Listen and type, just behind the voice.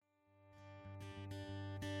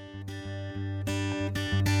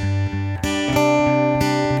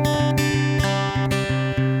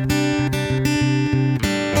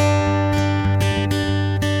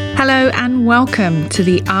welcome to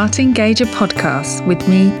the Art Engager podcast with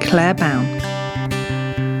me, Claire Bown.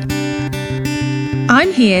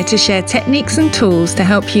 I'm here to share techniques and tools to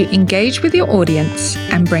help you engage with your audience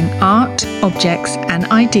and bring art, objects, and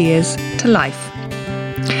ideas to life.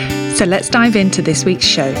 So let's dive into this week's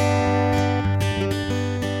show.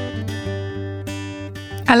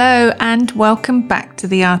 Hello and welcome back to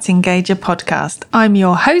the Art Engager podcast. I'm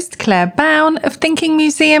your host, Claire Bown of Thinking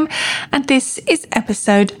Museum, and this is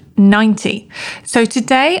episode 90. So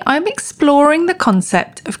today I'm exploring the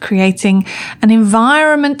concept of creating an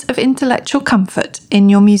environment of intellectual comfort in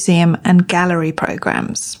your museum and gallery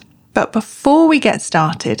programs. But before we get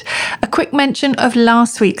started, a quick mention of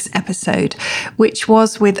last week's episode, which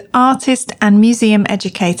was with artist and museum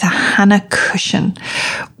educator Hannah Cushion.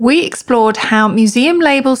 We explored how museum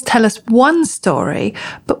labels tell us one story,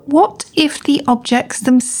 but what if the objects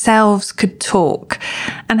themselves could talk?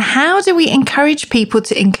 And how do we encourage people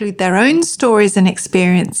to include their own stories and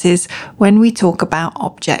experiences when we talk about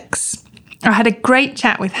objects? I had a great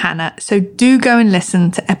chat with Hannah, so do go and listen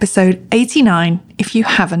to episode 89 if you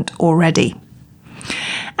haven't already.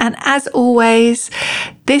 And as always,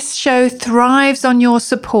 this show thrives on your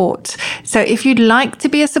support. So if you'd like to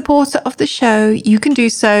be a supporter of the show, you can do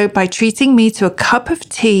so by treating me to a cup of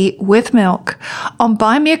tea with milk on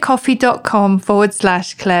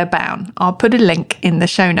buymeacoffee.com/Claire Bown. I'll put a link in the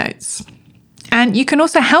show notes. And you can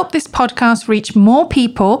also help this podcast reach more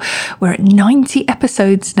people. We're at 90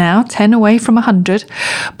 episodes now, 10 away from 100,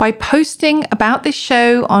 by posting about this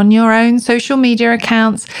show on your own social media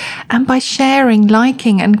accounts and by sharing,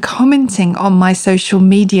 liking and commenting on my social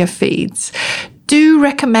media feeds. Do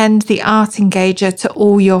recommend the Art Engager to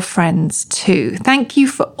all your friends too. Thank you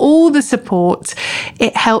for all the support.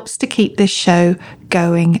 It helps to keep this show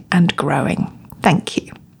going and growing. Thank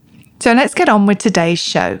you. So let's get on with today's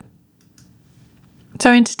show. So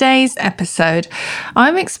in today's episode,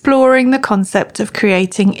 I'm exploring the concept of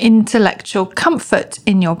creating intellectual comfort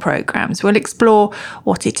in your programs. We'll explore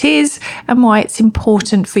what it is and why it's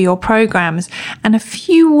important for your programs, and a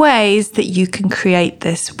few ways that you can create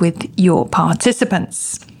this with your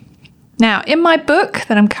participants. Now, in my book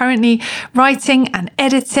that I'm currently writing and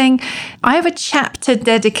editing, I have a chapter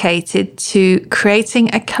dedicated to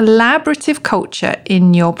creating a collaborative culture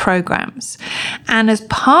in your programs. And as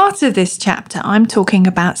part of this chapter, I'm talking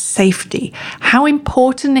about safety, how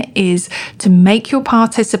important it is to make your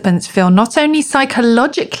participants feel not only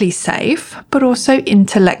psychologically safe, but also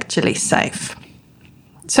intellectually safe.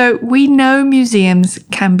 So we know museums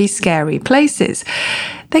can be scary places.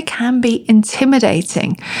 They can be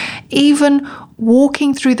intimidating. Even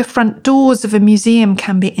walking through the front doors of a museum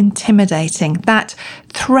can be intimidating. That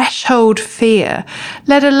threshold fear,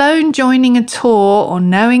 let alone joining a tour or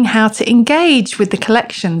knowing how to engage with the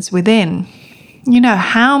collections within. You know,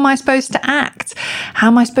 how am I supposed to act? How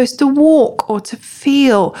am I supposed to walk or to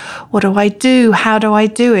feel? What do I do? How do I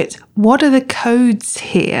do it? What are the codes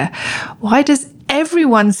here? Why does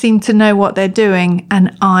everyone seem to know what they're doing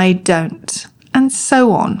and I don't? And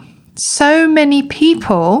so on. So many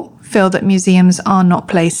people feel that museums are not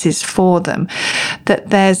places for them, that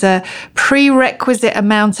there's a prerequisite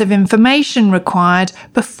amount of information required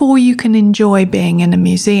before you can enjoy being in a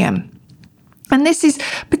museum. And this is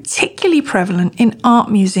particularly prevalent in art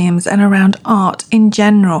museums and around art in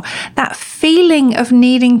general, that feeling of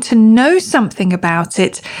needing to know something about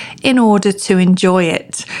it in order to enjoy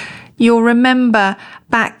it. You'll remember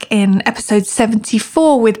back in episode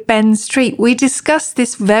 74 with Ben Street, we discussed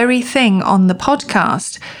this very thing on the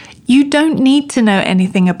podcast. You don't need to know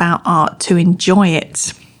anything about art to enjoy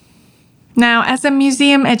it. Now, as a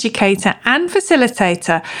museum educator and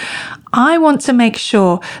facilitator, I want to make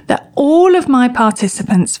sure that all of my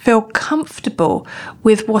participants feel comfortable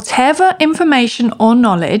with whatever information or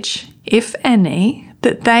knowledge, if any,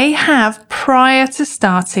 that they have prior to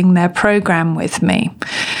starting their program with me.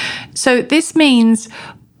 So this means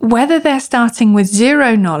whether they're starting with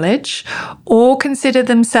zero knowledge or consider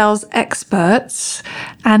themselves experts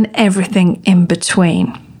and everything in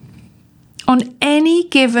between. On any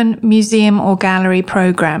given museum or gallery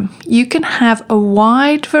program, you can have a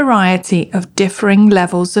wide variety of differing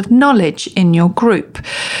levels of knowledge in your group.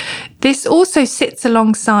 This also sits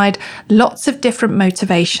alongside lots of different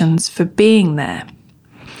motivations for being there.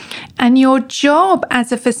 And your job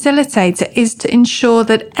as a facilitator is to ensure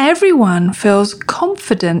that everyone feels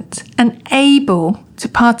confident and able to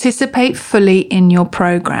participate fully in your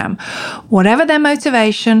program, whatever their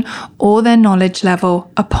motivation or their knowledge level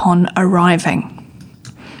upon arriving.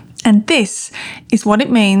 And this is what it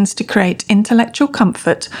means to create intellectual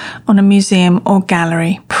comfort on a museum or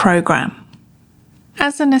gallery program.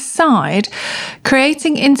 As an aside,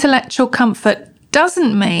 creating intellectual comfort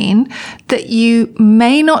doesn't mean that you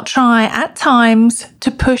may not try at times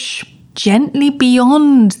to push gently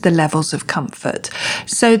beyond the levels of comfort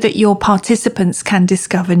so that your participants can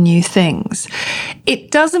discover new things.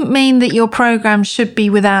 It doesn't mean that your program should be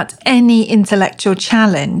without any intellectual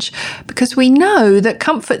challenge, because we know that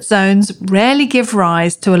comfort zones rarely give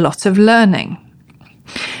rise to a lot of learning.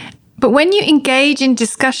 But when you engage in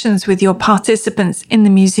discussions with your participants in the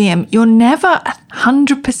museum, you're never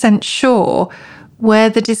 100% sure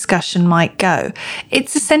where the discussion might go.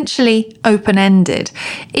 It's essentially open-ended.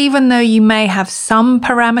 Even though you may have some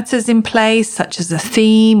parameters in place, such as a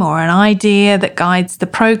theme or an idea that guides the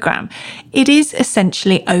program, it is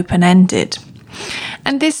essentially open-ended.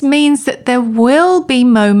 And this means that there will be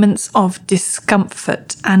moments of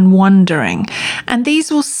discomfort and wondering, and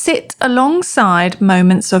these will sit alongside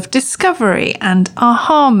moments of discovery and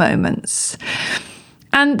aha moments.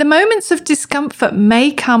 And the moments of discomfort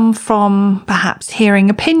may come from perhaps hearing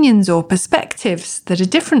opinions or perspectives that are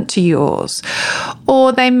different to yours,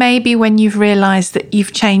 or they may be when you've realised that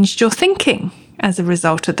you've changed your thinking as a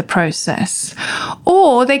result of the process,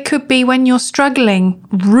 or they could be when you're struggling,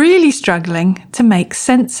 really struggling to make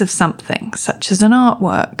sense of something, such as an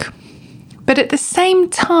artwork. But at the same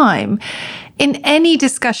time, in any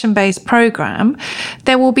discussion-based program,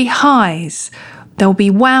 there will be highs. There'll be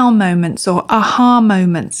wow moments or aha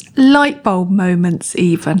moments, light bulb moments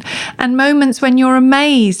even, and moments when you're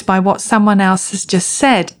amazed by what someone else has just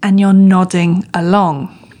said and you're nodding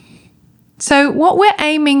along. So what we're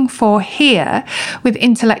aiming for here with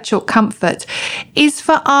intellectual comfort is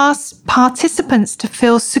for us participants to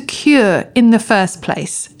feel secure in the first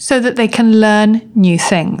place so that they can learn new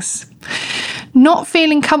things. Not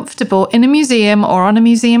feeling comfortable in a museum or on a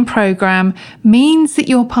museum program means that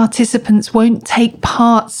your participants won't take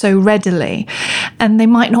part so readily, and they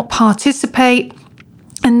might not participate,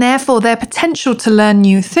 and therefore their potential to learn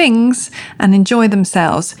new things and enjoy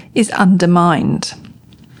themselves is undermined.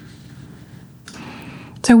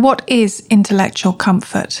 So what is intellectual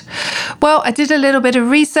comfort? Well, I did a little bit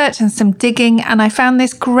of research and some digging, and I found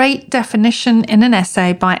this great definition in an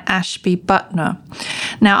essay by Ashby Butner.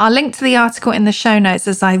 Now, I'll link to the article in the show notes,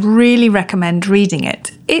 as I really recommend reading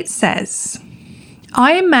it. It says,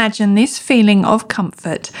 I imagine this feeling of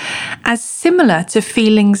comfort as similar to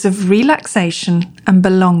feelings of relaxation and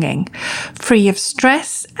belonging, free of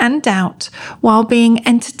stress and doubt, while being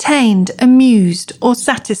entertained, amused, or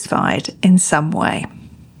satisfied in some way.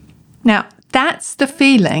 Now, that's the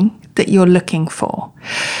feeling that you're looking for.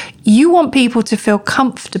 You want people to feel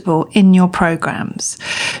comfortable in your programs.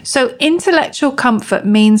 So intellectual comfort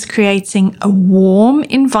means creating a warm,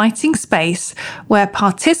 inviting space where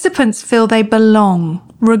participants feel they belong,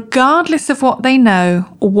 regardless of what they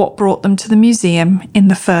know or what brought them to the museum in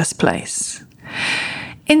the first place.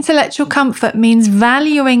 Intellectual comfort means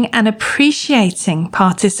valuing and appreciating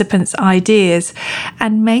participants' ideas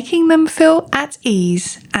and making them feel at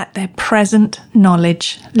ease at their present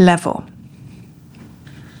knowledge level.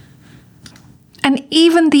 And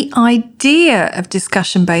even the idea of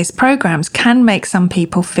discussion-based programs can make some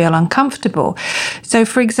people feel uncomfortable. So,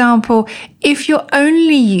 for example, if you're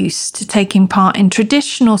only used to taking part in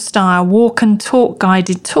traditional style walk and talk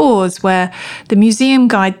guided tours where the museum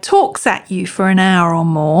guide talks at you for an hour or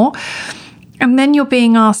more, and then you're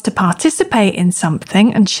being asked to participate in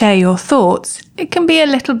something and share your thoughts, it can be a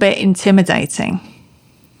little bit intimidating.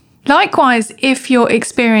 Likewise, if your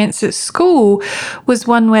experience at school was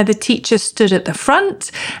one where the teacher stood at the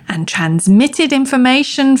front and transmitted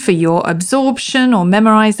information for your absorption or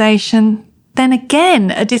memorization, then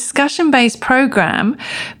again, a discussion-based program,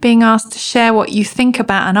 being asked to share what you think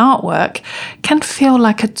about an artwork, can feel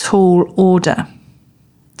like a tall order.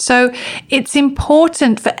 So it's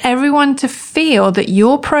important for everyone to feel that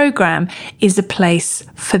your program is a place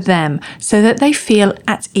for them so that they feel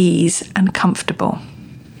at ease and comfortable.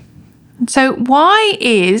 So why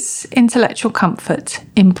is intellectual comfort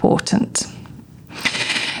important?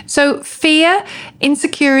 So fear,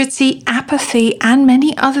 insecurity, apathy, and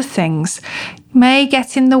many other things may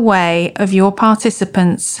get in the way of your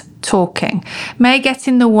participants talking, may get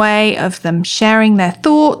in the way of them sharing their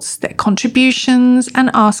thoughts, their contributions,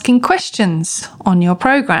 and asking questions on your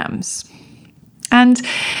programs. And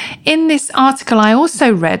in this article I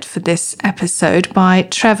also read for this episode by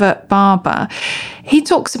Trevor Barber, he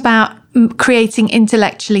talks about creating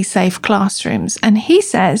intellectually safe classrooms. And he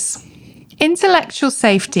says, intellectual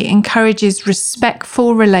safety encourages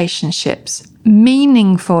respectful relationships,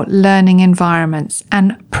 meaningful learning environments,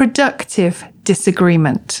 and productive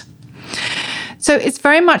disagreement. So it's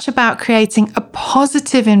very much about creating a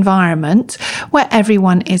positive environment where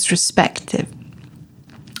everyone is respected.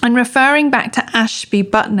 And referring back to Ashby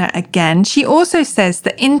Butner again, she also says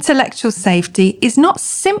that intellectual safety is not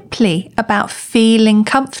simply about feeling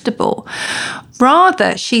comfortable.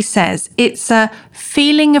 Rather, she says, it's a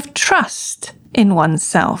feeling of trust in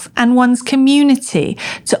oneself and one's community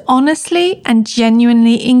to honestly and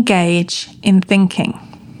genuinely engage in thinking.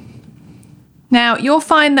 Now, you'll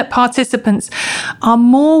find that participants are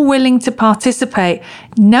more willing to participate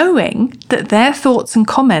knowing that their thoughts and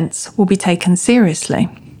comments will be taken seriously.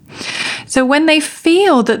 So when they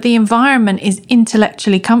feel that the environment is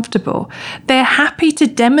intellectually comfortable, they're happy to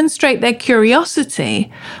demonstrate their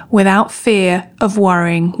curiosity without fear of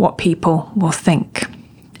worrying what people will think.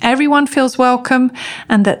 Everyone feels welcome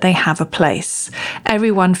and that they have a place.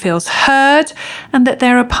 Everyone feels heard and that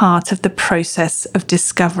they're a part of the process of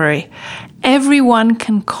discovery. Everyone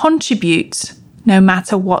can contribute no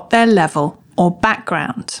matter what their level or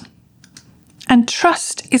background. And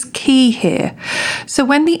trust is key here. So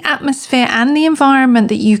when the atmosphere and the environment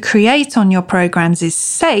that you create on your programs is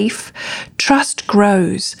safe, trust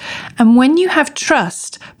grows. And when you have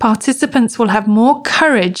trust, participants will have more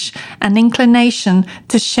courage and inclination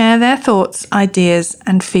to share their thoughts, ideas,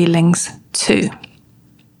 and feelings too.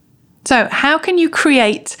 So how can you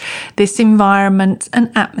create this environment and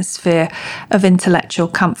atmosphere of intellectual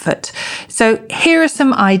comfort? So here are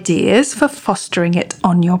some ideas for fostering it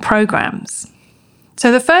on your programs.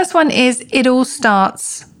 So the first one is it all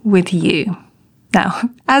starts with you. Now,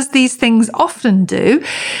 as these things often do,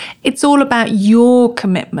 it's all about your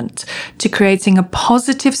commitment to creating a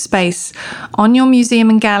positive space on your museum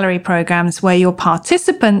and gallery programs where your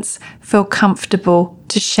participants feel comfortable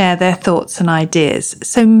to share their thoughts and ideas.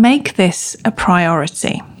 So make this a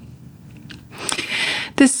priority.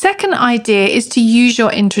 The second idea is to use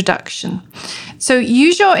your introduction. So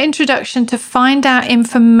use your introduction to find out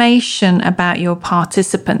information about your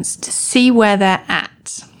participants, to see where they're at.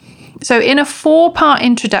 So in a 4-part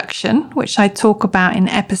introduction, which I talk about in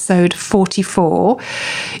episode 44,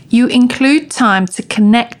 you include time to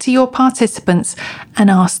connect to your participants and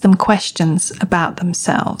ask them questions about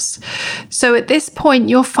themselves. So at this point,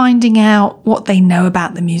 you're finding out what they know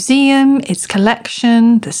about the museum, its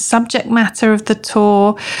collection, the subject matter of the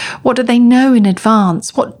tour. What do they know in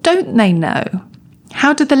advance? What don't they know?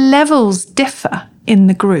 How do the levels differ in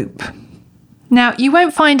the group? Now, you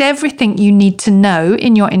won't find everything you need to know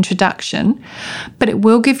in your introduction, but it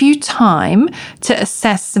will give you time to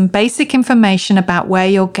assess some basic information about where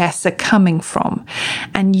your guests are coming from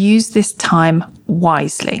and use this time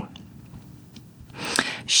wisely.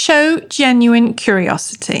 Show genuine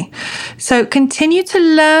curiosity. So continue to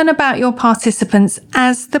learn about your participants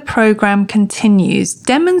as the program continues.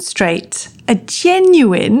 Demonstrate a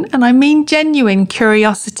genuine, and I mean genuine,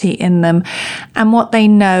 curiosity in them and what they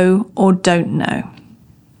know or don't know.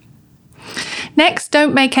 Next,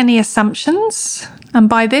 don't make any assumptions. And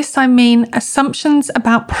by this, I mean assumptions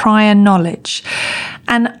about prior knowledge.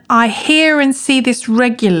 And I hear and see this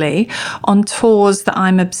regularly on tours that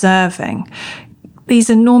I'm observing. These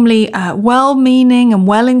are normally well-meaning and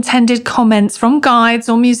well-intended comments from guides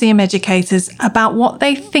or museum educators about what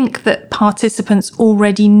they think that participants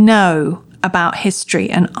already know about history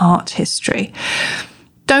and art history.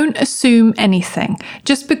 Don't assume anything.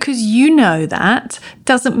 Just because you know that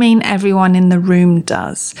doesn't mean everyone in the room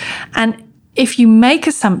does. And if you make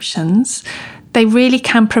assumptions, they really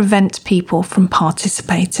can prevent people from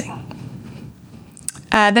participating.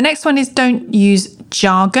 The next one is don't use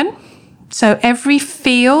jargon. So every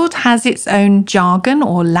field has its own jargon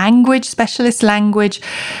or language, specialist language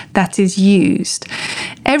that is used.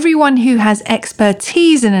 Everyone who has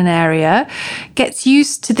expertise in an area gets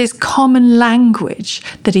used to this common language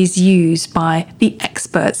that is used by the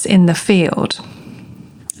experts in the field.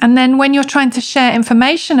 And then when you're trying to share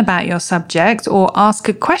information about your subject or ask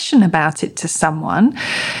a question about it to someone,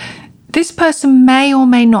 this person may or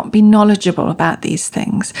may not be knowledgeable about these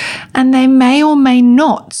things, and they may or may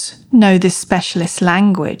not know this specialist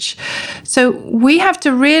language. So we have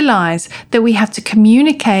to realize that we have to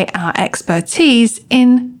communicate our expertise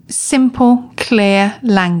in simple, clear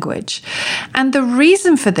language. And the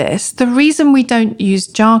reason for this, the reason we don't use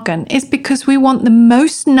jargon, is because we want the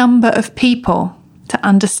most number of people to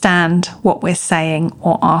understand what we're saying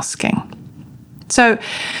or asking. So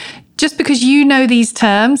just because you know these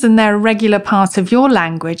terms and they're a regular part of your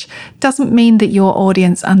language doesn't mean that your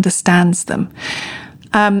audience understands them.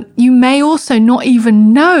 You may also not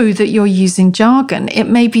even know that you're using jargon. It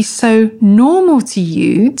may be so normal to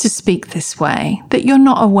you to speak this way that you're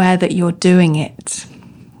not aware that you're doing it.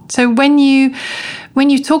 So when you When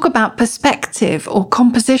you talk about perspective or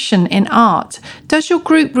composition in art, does your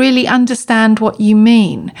group really understand what you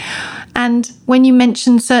mean? And when you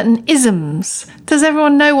mention certain isms, does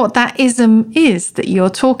everyone know what that ism is that you're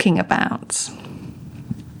talking about?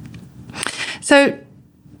 So,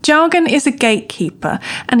 jargon is a gatekeeper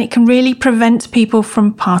and it can really prevent people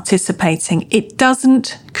from participating. It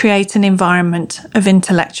doesn't create an environment of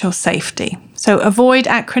intellectual safety. So avoid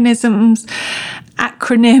acronyms,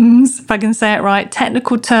 if I can say it right,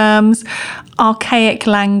 technical terms, archaic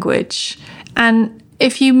language. And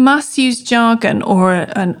if you must use jargon or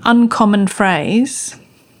an uncommon phrase,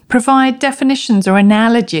 provide definitions or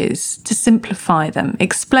analogies to simplify them.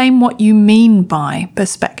 Explain what you mean by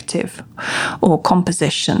perspective or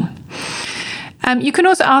composition. You can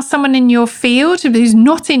also ask someone in your field who's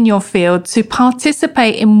not in your field to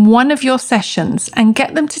participate in one of your sessions and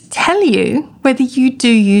get them to tell you whether you do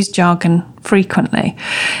use jargon frequently.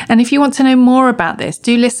 And if you want to know more about this,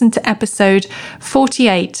 do listen to episode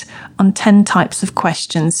 48 on 10 types of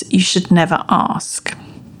questions you should never ask.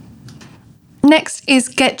 Next is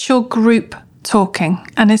get your group talking,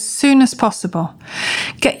 and as soon as possible.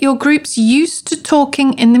 Get your groups used to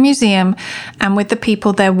talking in the museum and with the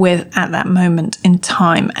people they're with at that moment in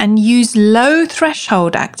time, and use low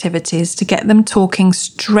threshold activities to get them talking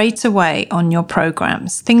straight away on your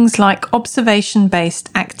programs. Things like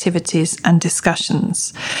observation-based activities and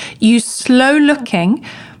discussions. Use slow looking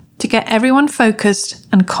to get everyone focused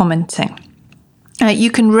and commenting.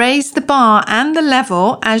 You can raise the bar and the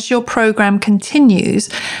level as your program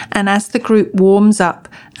continues and as the group warms up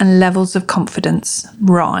and levels of confidence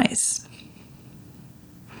rise.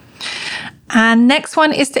 And next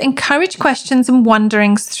one is to encourage questions and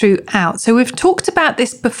wonderings throughout. So we've talked about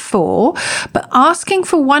this before, but asking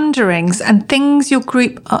for wonderings and things your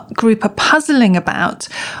group are puzzling about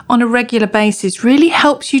on a regular basis really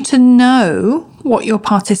helps you to know what your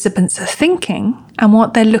participants are thinking and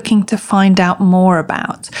what they're looking to find out more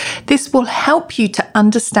about. This will help you to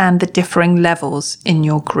understand the differing levels in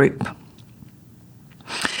your group.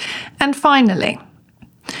 And finally,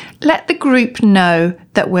 let the group know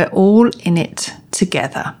that we're all in it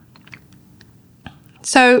together.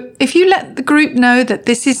 So if you let the group know that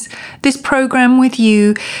this program with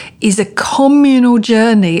you is a communal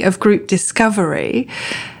journey of group discovery,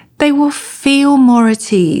 they will feel more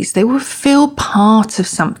at ease. They will feel part of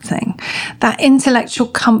something. That intellectual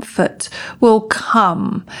comfort will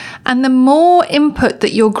come. And the more input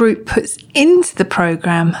that your group puts into the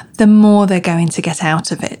program, the more they're going to get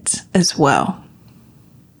out of it as well.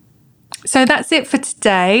 So that's it for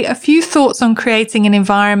today. A few thoughts on creating an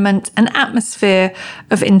environment, an atmosphere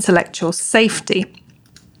of intellectual safety.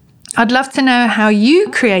 I'd love to know how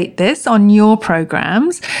you create this on your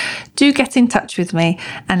programs. Do get in touch with me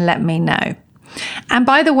and let me know. And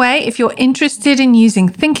by the way, if you're interested in using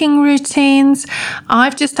thinking routines,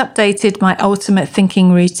 I've just updated my ultimate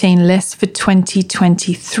thinking routine list for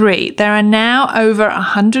 2023. There are now over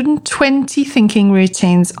 120 thinking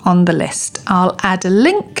routines on the list. I'll add a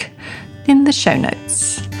link in the show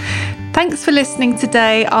notes. Thanks for listening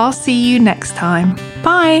today. I'll see you next time.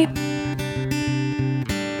 Bye.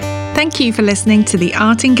 Thank you for listening to the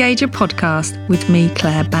Art Engager podcast with me,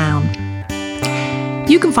 Claire Bown.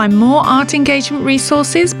 You can find more art engagement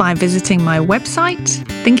resources by visiting my website,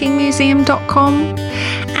 thinkingmuseum.com,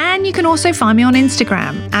 and you can also find me on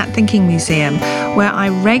Instagram @thinkingmuseum, where I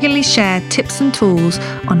regularly share tips and tools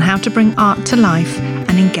on how to bring art to life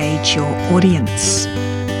and engage your audience.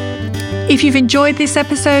 If you've enjoyed this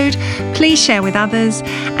episode, please share with others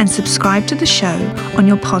and subscribe to the show on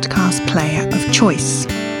your podcast player of choice.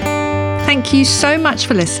 Thank you so much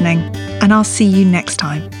for listening, and I'll see you next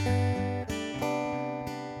time.